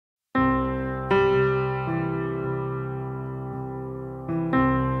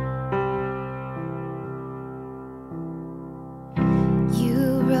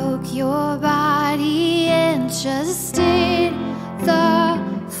trusted the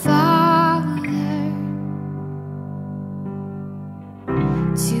Father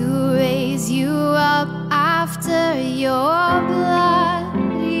to raise you up after your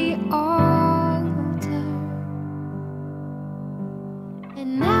bloody altar,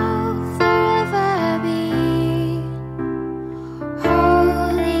 and now forever be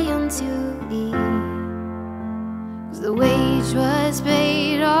holy unto thee, 'cause the wage was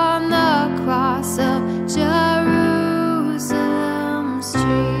paid on the cross of Jerusalem's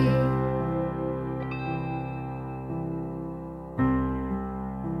tree.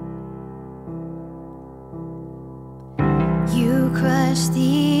 You crushed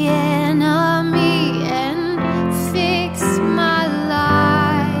the enemy and fixed my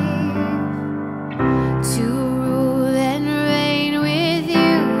life to rule and reign with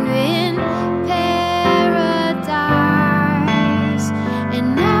you in paradise, and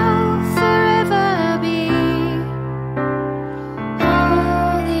now forever be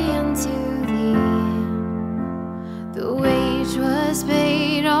holy unto thee. The wage was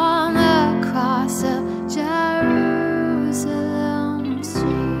paid on the cross of Jerusalem's tree.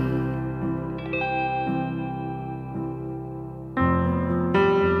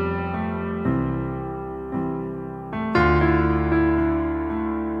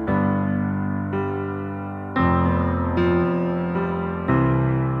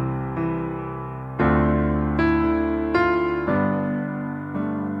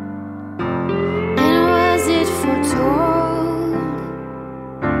 And was it foretold,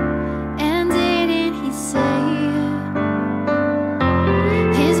 and didn't he say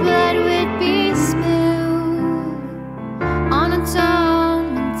his blood would be spilled on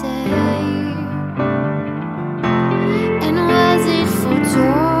Atonement Day? And was it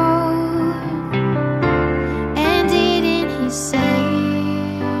foretold, and didn't he say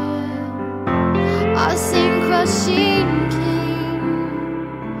our sin-crushing King,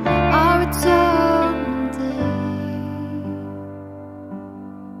 our Atonement Day?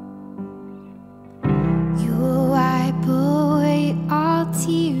 You will wipe away all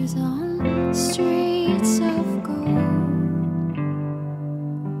tears on streets of gold,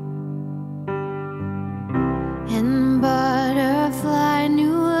 and butterfly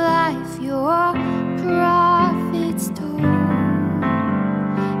new life your prophets told,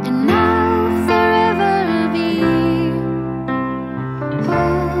 and now forever be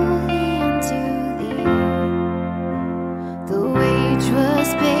holy unto thee. The wage was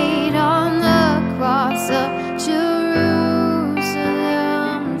paid on the cross of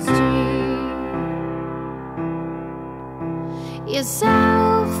Jerusalem's tree. Yes,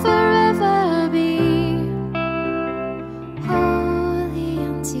 I'll forever be holy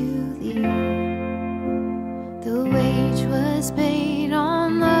unto thee. The wage was paid on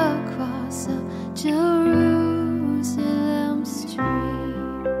the cross of Jerusalem's tree.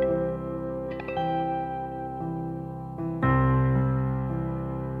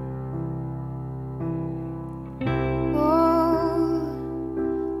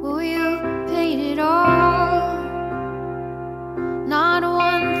 Oh, you paid it all. Not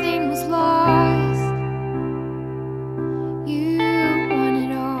one thing was lost.